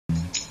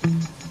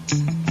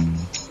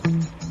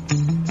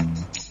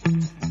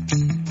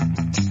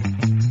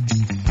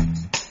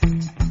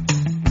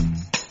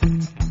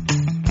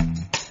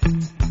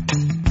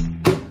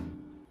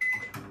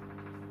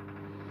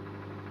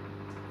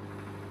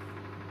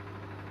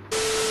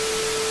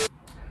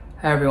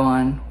Hi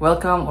everyone,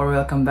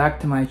 welcome back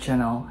to my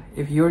channel.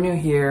 If you're new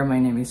here, my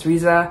name is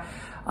Riza.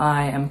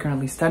 I am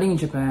currently studying in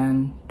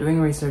Japan,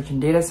 doing research in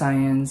data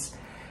science,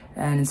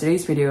 and in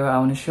today's video I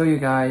want to show you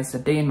guys a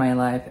day in my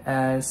life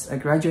as a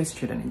graduate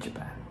student in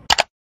Japan.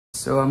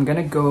 So I'm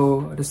gonna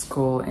go to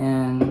school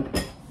in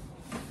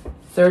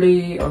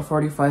 30 or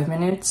 45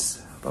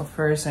 minutes, but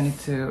first I need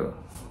to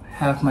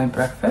have my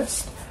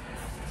breakfast.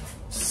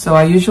 So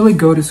I usually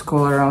go to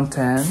school around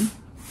 10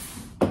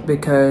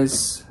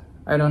 because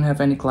I don't have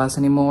any class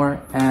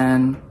anymore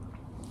and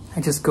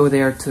I just go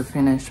there to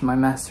finish my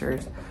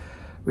master's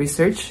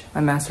research, my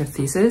master's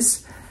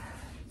thesis.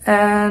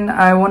 And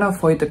I want to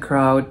avoid the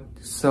crowd,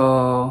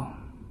 so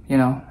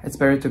it's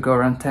better to go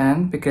around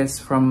 10 because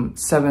from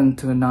 7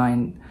 to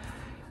 9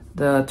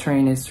 the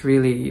train is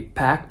really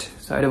packed,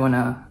 so I don't want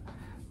to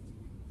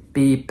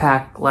be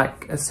packed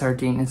like a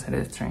sardine inside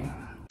of the train.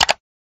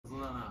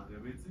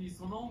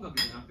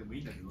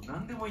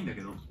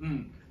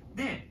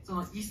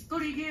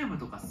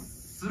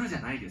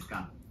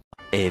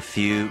 A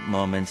few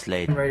moments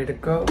later. I'm ready to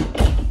go.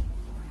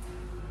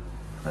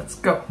 Let's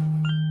go.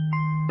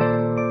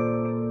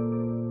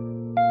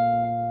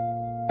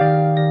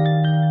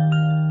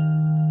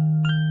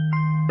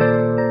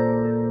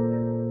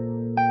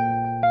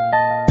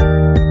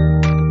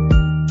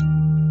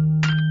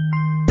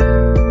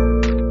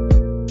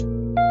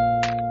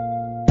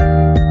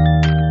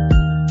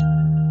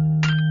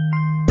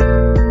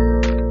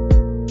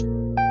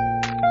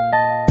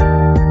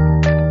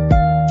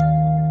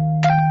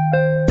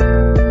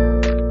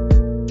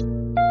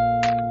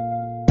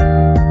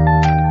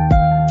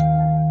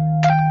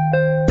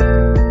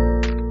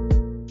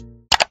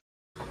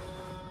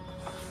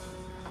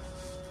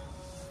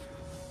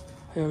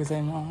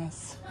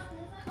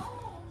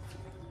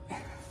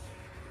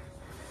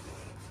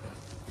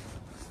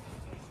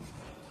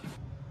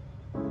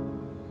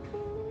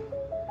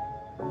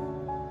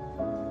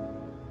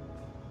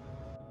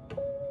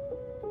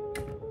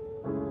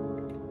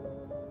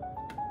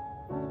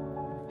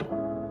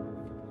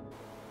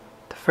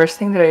 The first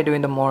thing that I do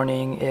in the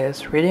morning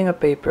is reading a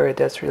paper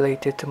that's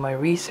related to my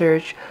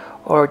research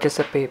or just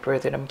a paper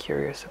that I'm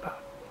curious about.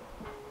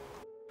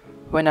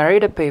 When I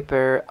read a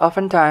paper,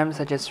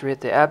 oftentimes I just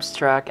read the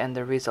abstract and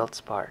the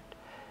results part.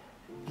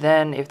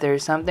 Then if there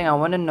is something I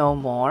want to know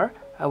more,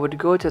 I would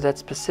go to that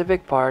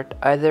specific part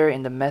either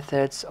in the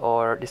methods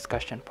or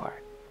discussion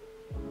part.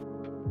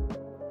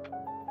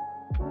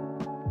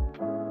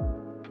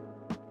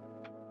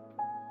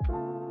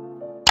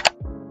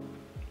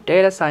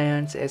 Data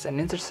science is an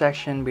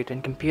intersection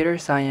between computer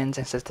science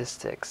and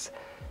statistics,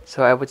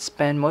 so I would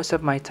spend most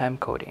of my time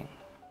coding.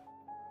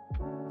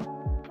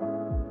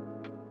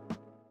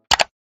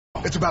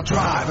 It's about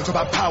drive, it's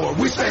about power.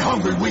 We stay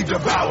hungry, we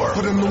devour.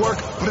 Put in the work,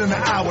 put in the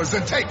hours,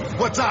 and take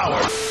what's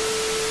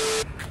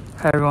ours.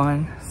 Hi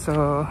everyone,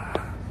 so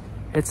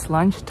it's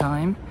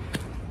lunchtime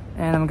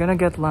and I'm gonna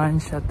get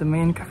lunch at the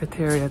main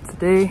cafeteria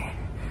today.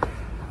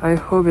 I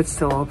hope it's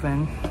still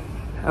open.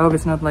 I hope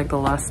it's not like the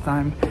last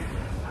time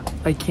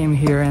I came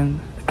here and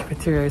the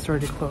cafeteria is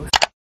already closed.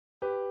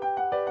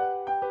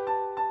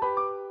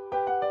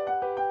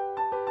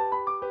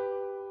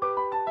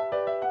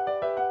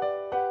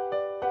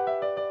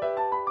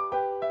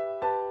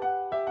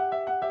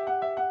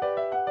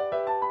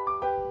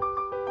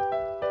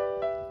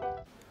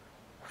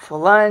 For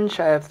lunch,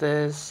 I have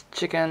this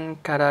chicken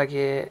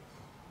karaage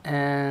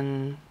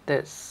and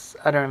this,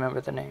 I don't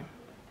remember the name.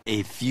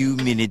 A few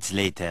minutes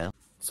later.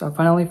 So I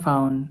finally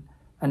found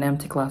an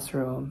empty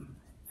classroom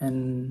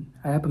and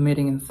I have a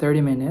meeting in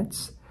 30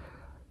 minutes,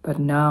 but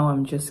now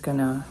I'm just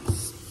gonna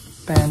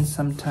spend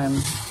some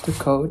time to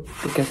code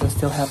because I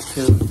still have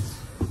to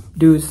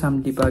do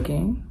some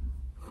debugging.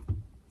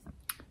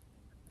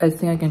 I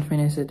think I can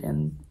finish it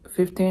in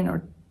 15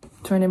 or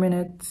 20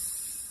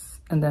 minutes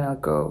and then I'll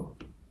go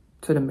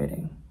to the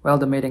meeting. Well,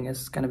 the meeting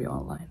is gonna be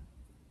online.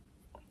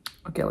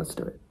 Okay, let's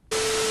do it.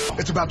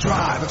 It's about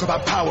drive, it's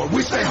about power.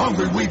 We stay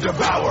hungry, we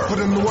devour. Put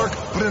in the work,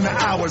 put in the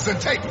hours, and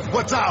take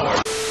what's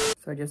ours.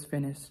 So I just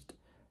finished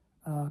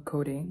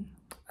coding.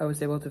 I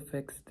was able to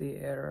fix the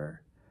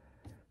error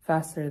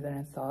faster than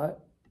I thought.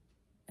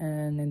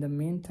 And in the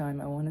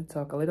meantime, I want to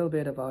talk a little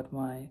bit about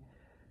my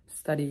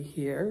study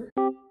here.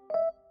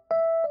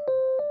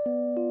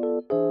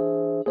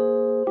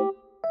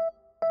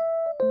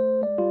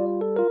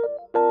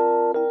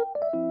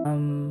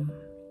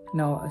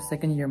 Now a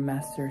second year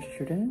master's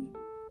student.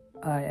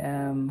 I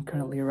am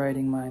currently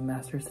writing my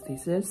master's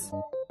thesis.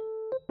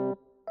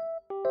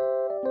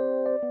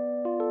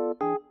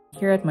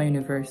 Here at my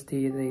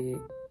university,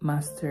 the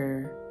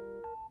master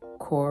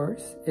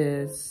course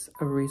is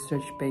a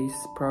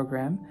research-based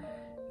program,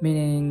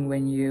 meaning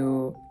when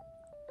you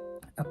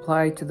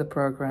apply to the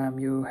program,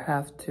 you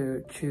have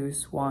to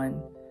choose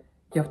one.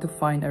 You have to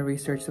find a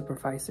research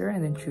supervisor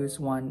and then choose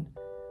one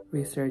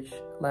research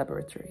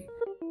laboratory.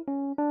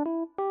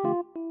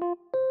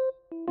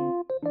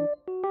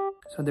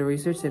 So the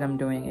research that I'm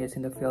doing is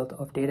in the field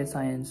of data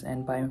science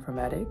and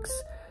bioinformatics.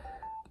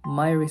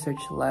 My research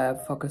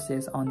lab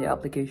focuses on the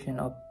application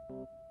of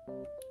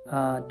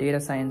data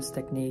science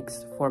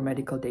techniques for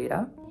medical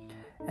data.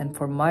 And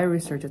for my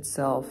research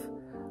itself,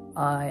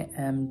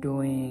 I'm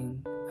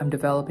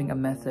developing a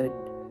method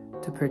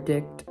to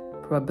predict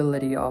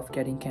probability of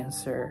getting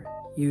cancer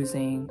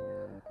using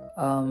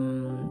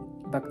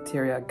gut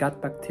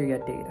bacteria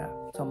data.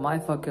 So my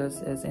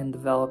focus is in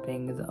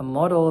developing a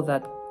model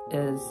that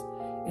is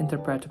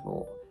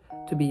interpretable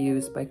to be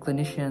used by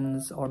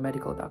clinicians or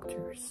medical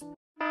doctors.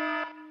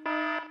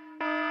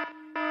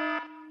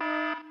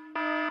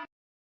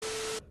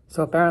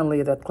 So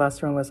apparently that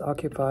classroom was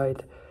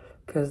occupied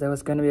because there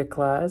was going to be a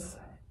class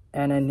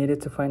and I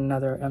needed to find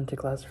another empty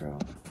classroom.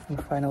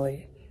 And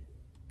finally,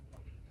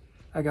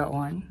 I got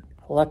one.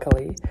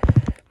 Luckily,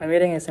 my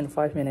meeting is in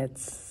 5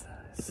 minutes,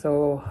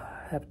 so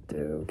I have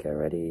to get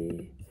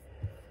ready.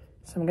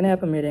 So I'm going to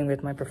have a meeting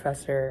with my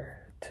professor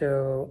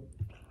to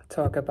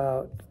talk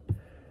about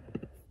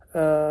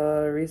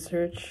a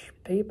research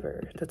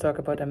paper, to talk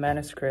about a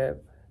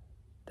manuscript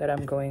that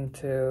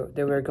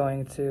we're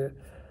going to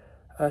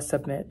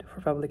submit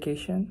for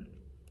publication.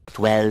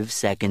 12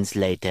 seconds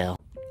later.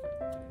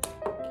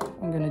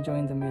 I'm gonna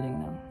join the meeting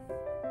now.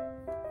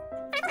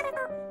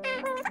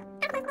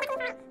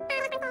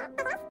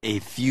 A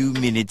few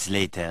minutes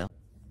later.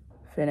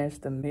 Finish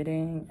the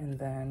meeting and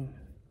then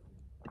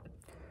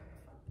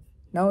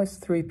now it's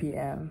 3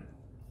 p.m.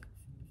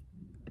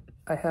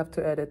 I have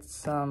to edit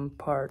some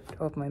part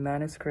of my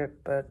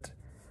manuscript, but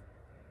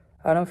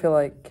I don't feel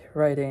like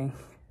writing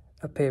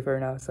a paper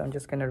now, so I'm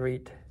just gonna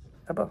read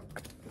a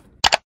book.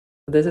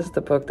 This is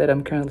the book that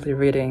I'm currently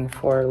reading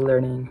for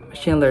learning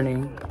machine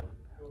learning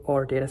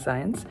or data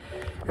science.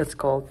 It's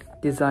called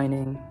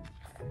Designing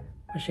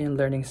Machine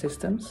Learning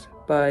Systems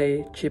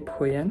by Chip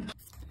Huyen.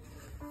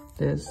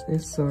 This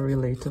is so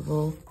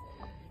relatable.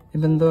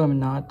 Even though I'm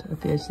not a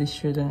PhD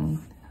student,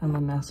 I'm a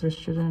master's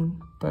student,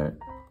 but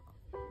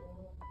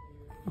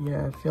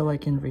yeah, I feel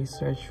like in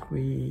research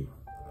we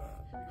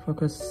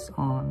focus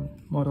on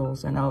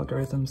models and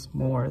algorithms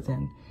more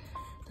than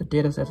the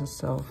dataset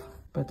itself.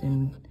 But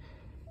in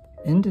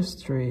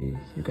industry,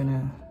 you're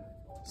gonna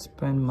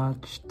spend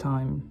much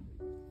time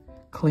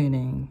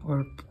cleaning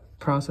or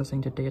processing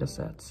the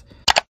datasets.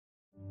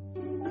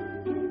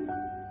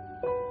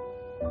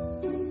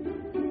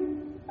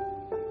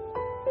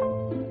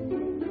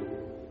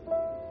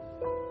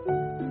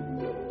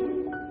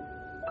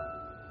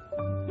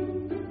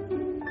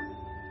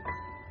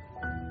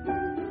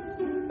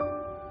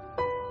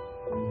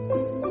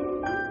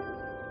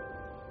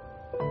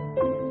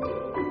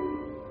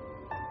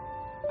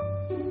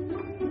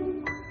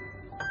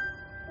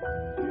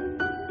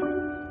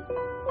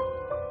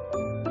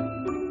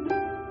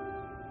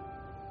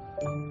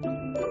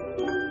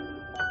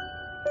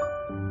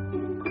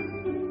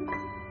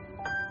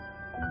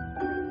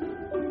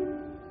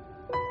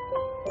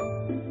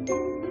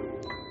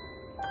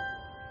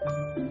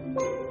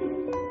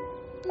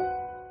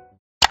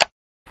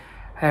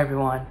 Hi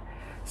everyone,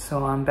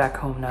 so I'm back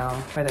home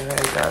now. By the way,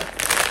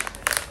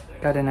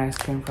 I got an ice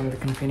cream from the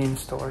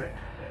convenience store.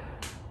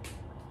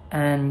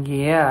 And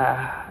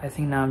yeah, I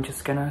think now I'm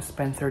just gonna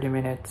spend 30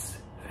 minutes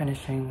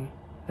finishing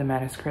the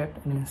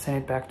manuscript and then send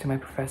it back to my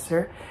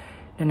professor.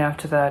 Then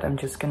after that, I'm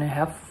just gonna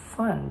have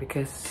fun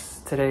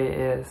because today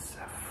is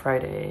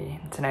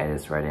Friday, tonight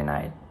is Friday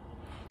night.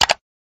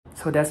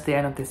 So that's the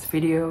end of this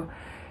video.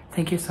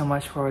 Thank you so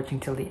much for watching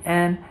till the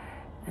end,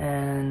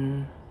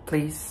 and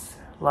please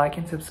like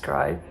and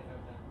subscribe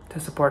to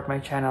support my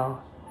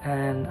channel,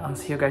 and I'll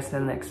see you guys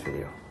in the next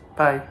video.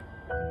 Bye.